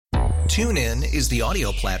TuneIn is the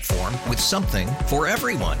audio platform with something for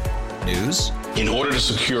everyone. News. In order to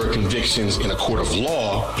secure convictions in a court of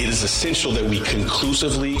law, it is essential that we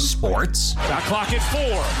conclusively. Sports. Shot clock at 4.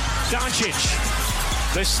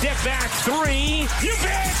 Doncic. The step back 3. You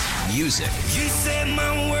bet. Music. You set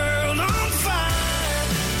my world on fire.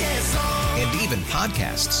 Yes, and even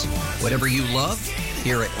podcasts. Whatever you love,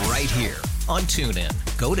 hear it right here on TuneIn.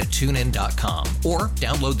 Go to TuneIn.com or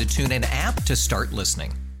download the TuneIn app to start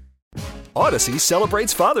listening. Odyssey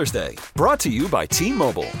celebrates Father's Day, brought to you by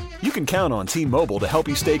T-Mobile. You can count on T-Mobile to help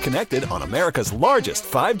you stay connected on America's largest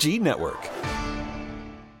 5G network.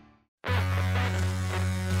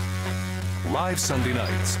 Live Sunday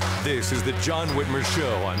nights, this is the John Whitmer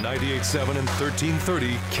Show on 98.7 and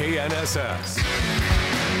 1330 KNSS.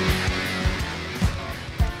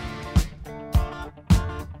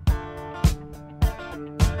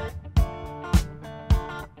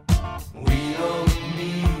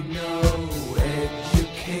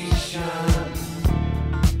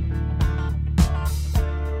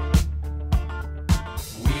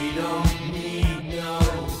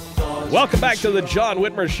 Welcome back to the John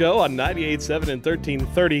Whitmer Show on 98.7 and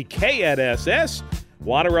 1330 KNSS.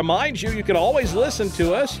 Want to remind you, you can always listen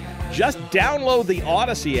to us. Just download the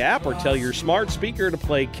Odyssey app or tell your smart speaker to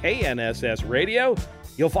play KNSS Radio.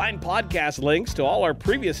 You'll find podcast links to all our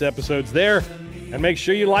previous episodes there. And make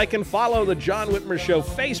sure you like and follow the John Whitmer Show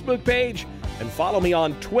Facebook page. And follow me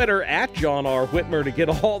on Twitter at John R. Whitmer to get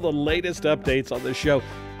all the latest updates on the show.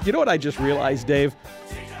 You know what I just realized, Dave?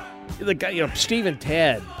 The guy, Steve and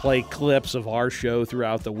Ted play clips of our show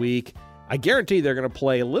throughout the week. I guarantee they're going to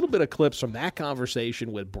play a little bit of clips from that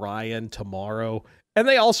conversation with Brian tomorrow. And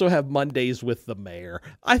they also have Mondays with the mayor.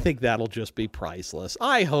 I think that'll just be priceless.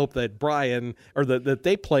 I hope that Brian, or that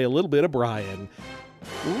they play a little bit of Brian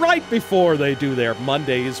right before they do their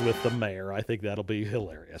Mondays with the mayor. I think that'll be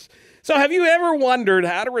hilarious. So have you ever wondered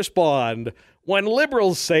how to respond when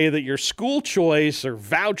liberals say that your school choice or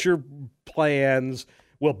voucher plans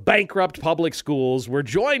will bankrupt public schools? We're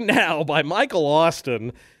joined now by Michael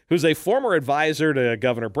Austin, who's a former advisor to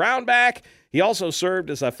Governor Brownback. He also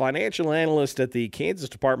served as a financial analyst at the Kansas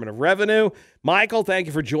Department of Revenue. Michael, thank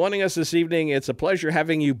you for joining us this evening. It's a pleasure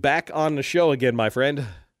having you back on the show again, my friend.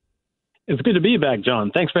 It's good to be back,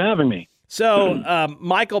 John. Thanks for having me. So,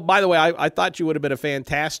 Michael, by the way, I thought you would have been a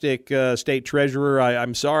fantastic state treasurer.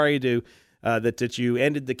 I'm sorry that you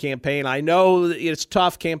ended the campaign. I know it's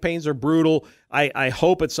tough. Campaigns are brutal. I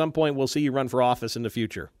hope at some point we'll see you run for office in the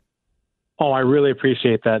future. Oh, I really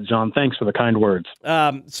appreciate that, John. Thanks for the kind words.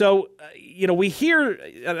 We hear,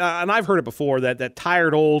 and I've heard it before, that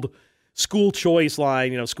tired old school choice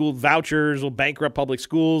line, school vouchers will bankrupt public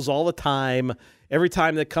schools all the time. Every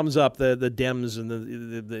time that comes up, the Dems and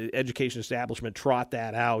the education establishment trot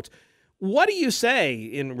that out. What do you say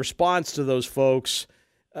in response to those folks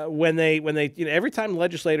when they every time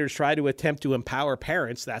legislators try to attempt to empower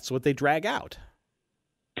parents, that's what they drag out?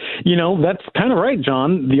 That's kind of right,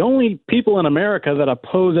 John. The only people in America that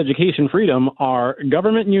oppose education freedom are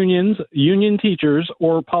government unions, union teachers,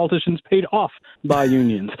 or politicians paid off by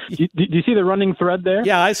unions. Do you see the running thread there?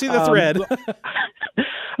 Yeah, I see the thread.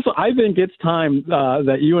 So I think it's time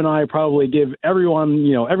that you and I probably give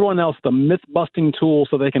everyone else the myth-busting tool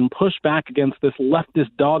so they can push back against this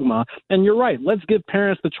leftist dogma. And you're right. Let's give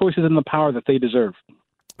parents the choices and the power that they deserve.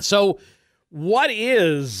 So what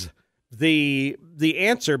is the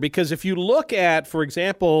answer? Because if you look at, for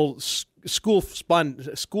example, school spending,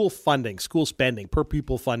 per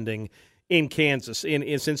pupil funding in Kansas,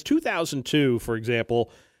 since 2002, for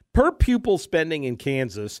example, per pupil spending in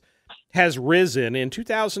Kansas has risen. In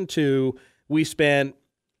 2002, we spent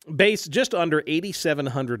just under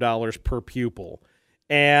 $8,700 per pupil.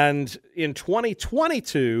 And in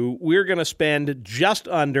 2022, we're going to spend just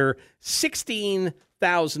under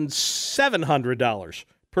 $16,700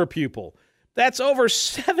 per pupil. That's over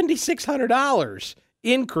 $7,600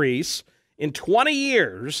 increase in 20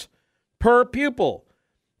 years per pupil.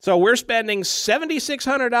 So we're spending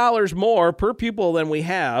 $7,600 more per pupil than we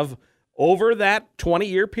have over that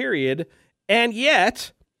 20-year period, and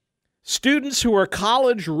yet students who are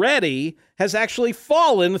college ready has actually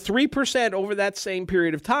fallen 3% over that same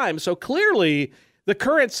period of time. So clearly the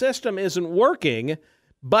current system isn't working.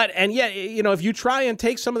 And yet, if you try and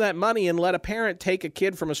take some of that money and let a parent take a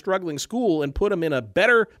kid from a struggling school and put them in a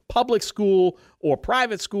better public school or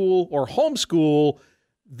private school or homeschool,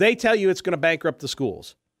 they tell you it's going to bankrupt the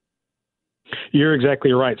schools. You're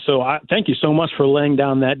exactly right. So thank you so much for laying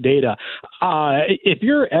down that data. If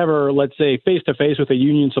you're ever, let's say, face-to-face with a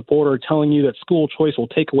union supporter telling you that school choice will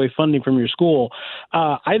take away funding from your school,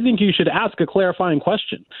 I think you should ask a clarifying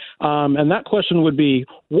question. And that question would be,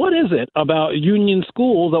 what is it about union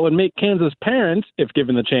schools that would make Kansas parents, if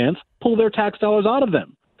given the chance, pull their tax dollars out of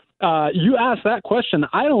them? You ask that question,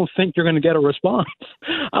 I don't think you're going to get a response.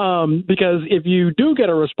 Because if you do get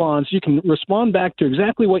a response, you can respond back to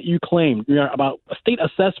exactly what you claimed about state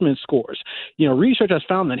assessment scores. Research has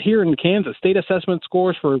found that here in Kansas, state assessment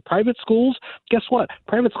scores for private schools, guess what?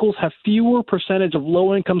 Private schools have fewer percentage of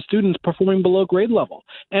low-income students performing below grade level.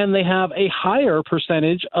 And they have a higher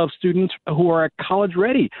percentage of students who are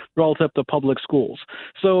college-ready relative to public schools.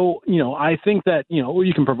 So, I think that,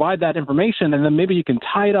 you can provide that information and then maybe you can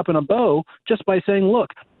tie it up in a bow just by saying, look,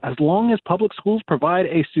 as long as public schools provide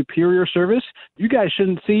a superior service, you guys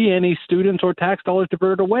shouldn't see any students or tax dollars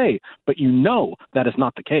diverted away. But that is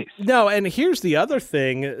not the case. No, and here's the other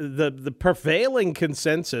thing, the prevailing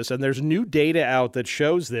consensus, and there's new data out that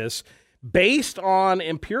shows this, based on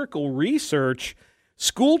empirical research,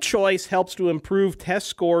 school choice helps to improve test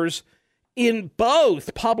scores in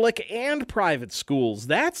both public and private schools.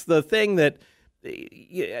 That's the thing that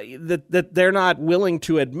they're not willing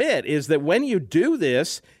to admit, is that when you do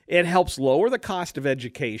this, it helps lower the cost of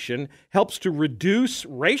education, helps to reduce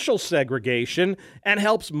racial segregation, and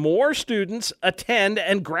helps more students attend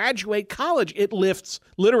and graduate college. It lifts,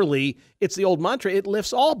 literally, it's the old mantra, it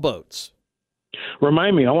lifts all boats.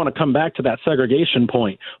 Remind me, I want to come back to that segregation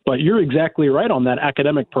point, but you're exactly right on that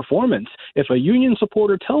academic performance. If a union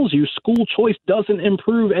supporter tells you school choice doesn't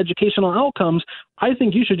improve educational outcomes, I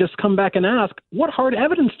think you should just come back and ask, what hard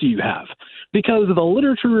evidence do you have? Because the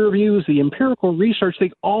literature reviews, the empirical research,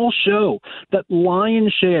 they all show that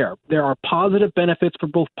lion's share, there are positive benefits for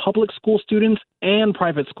both public school students and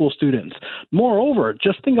private school students. Moreover,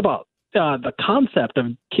 just think about the concept of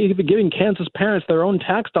giving Kansas parents their own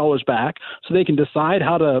tax dollars back so they can decide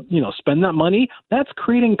how to, spend that money. That's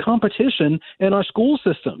creating competition in our school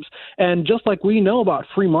systems. And just like we know about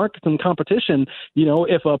free markets and competition,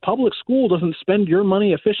 if a public school doesn't spend your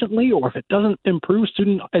money efficiently, or if it doesn't improve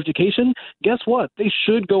student education, guess what? They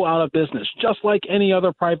should go out of business, just like any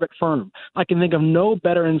other private firm. I can think of no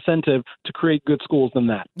better incentive to create good schools than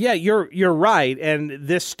that. Yeah, you're right. And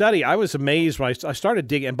this study, I was amazed when I started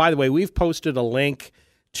digging. And by the way, we've posted a link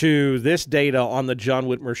to this data on the John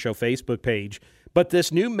Whitmer Show Facebook page. But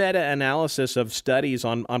this new meta-analysis of studies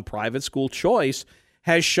on private school choice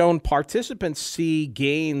has shown participants see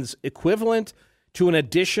gains equivalent to an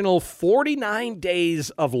additional 49 days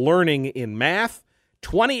of learning in math,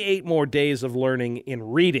 28 more days of learning in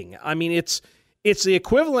reading. I mean, it's the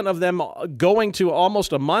equivalent of them going to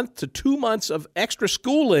almost a month to 2 months of extra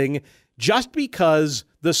schooling just because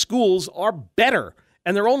the schools are better.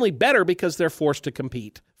 And they're only better because they're forced to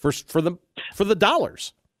compete for the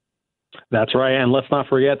dollars. That's right. And let's not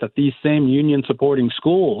forget that these same union-supporting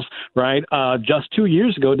schools, right, just 2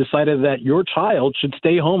 years ago decided that your child should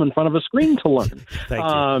stay home in front of a screen to learn.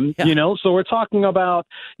 Thank you. So we're talking about,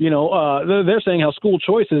 they're saying how school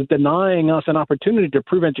choice is denying us an opportunity to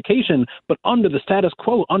improve education, but under the status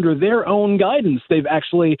quo, under their own guidance, they've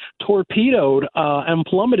actually torpedoed and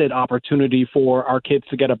plummeted opportunity for our kids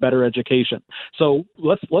to get a better education. So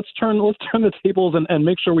let's turn the tables and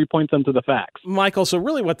make sure we point them to the facts. Michael, so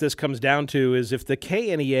really what this comes down to is if the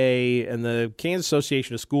KNEA and the Kansas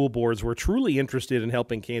Association of School Boards were truly interested in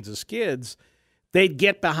helping Kansas kids, they'd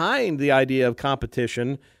get behind the idea of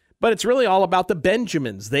competition, but it's really all about the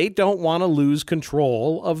Benjamins. They don't want to lose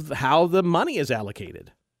control of how the money is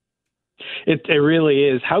allocated. It really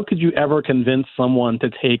is. How could you ever convince someone to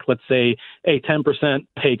take, let's say, a 10%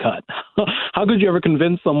 pay cut? How could you ever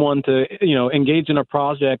convince someone to, engage in a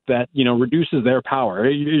project that, reduces their power?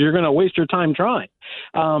 You're going to waste your time trying.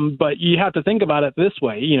 But you have to think about it this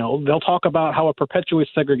way. They'll talk about how it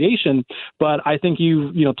perpetuates segregation, but I think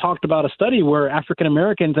you've, talked about a study where African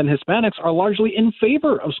Americans and Hispanics are largely in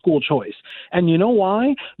favor of school choice. And you know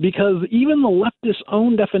why? Because even the leftist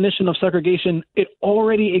own definition of segregation, it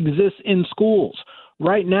already exists in schools.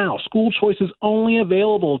 Right now, school choice is only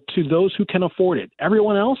available to those who can afford it.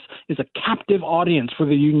 Everyone else is a captive audience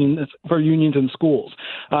for unions in schools.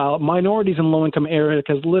 Minorities in low-income areas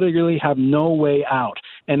literally have no way out,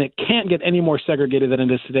 and it can't get any more segregated than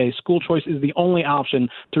it is today. School choice is the only option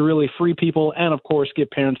to really free people and, of course, give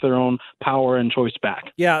parents their own power and choice back.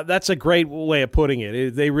 Yeah, that's a great way of putting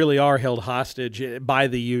it. They really are held hostage by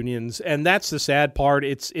the unions, and that's the sad part.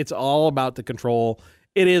 It's all about the control.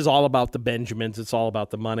 It is all about the Benjamins. It's all about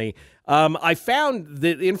the money. I found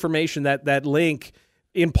the information, that link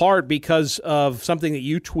in part because of something that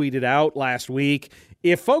you tweeted out last week.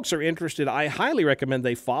 If folks are interested, I highly recommend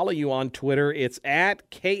they follow you on Twitter. It's at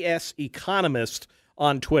KS Economist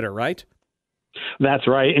on Twitter, right? That's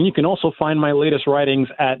right. And you can also find my latest writings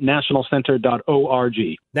at nationalcenter.org.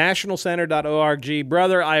 Nationalcenter.org.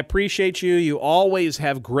 Brother, I appreciate you. You always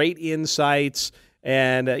have great insights.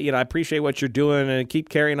 And, I appreciate what you're doing. And keep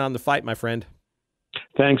carrying on the fight, my friend.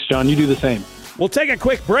 Thanks, John. You do the same. We'll take a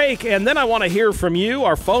quick break, and then I want to hear from you.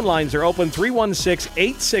 Our phone lines are open,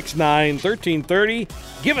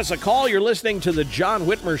 316-869-1330. Give us a call. You're listening to The John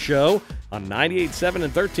Whitmer Show on 98.7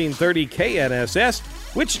 and 1330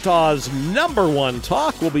 KNSS, Wichita's #1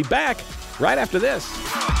 talk. We'll be back right after this.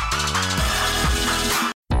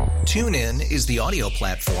 TuneIn is the audio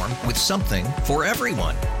platform with something for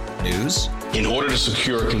everyone. News. In order to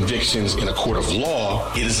secure convictions in a court of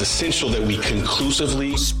law, it is essential that we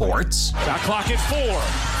conclusively. Sports. Shot clock at 4.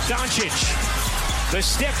 Doncic. The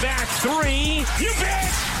step back 3. You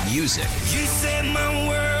bet. Music. You set my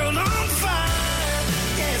world on fire.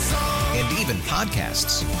 Yes, and even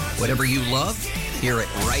podcasts. Whatever you love, hear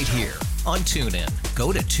it right here on TuneIn.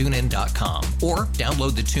 Go to TuneIn.com or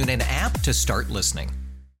download the TuneIn app to start listening.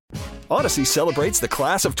 Odyssey celebrates the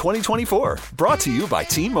class of 2024, brought to you by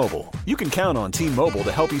T-Mobile. You can count on T-Mobile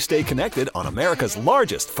to help you stay connected on America's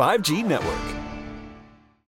largest 5G network.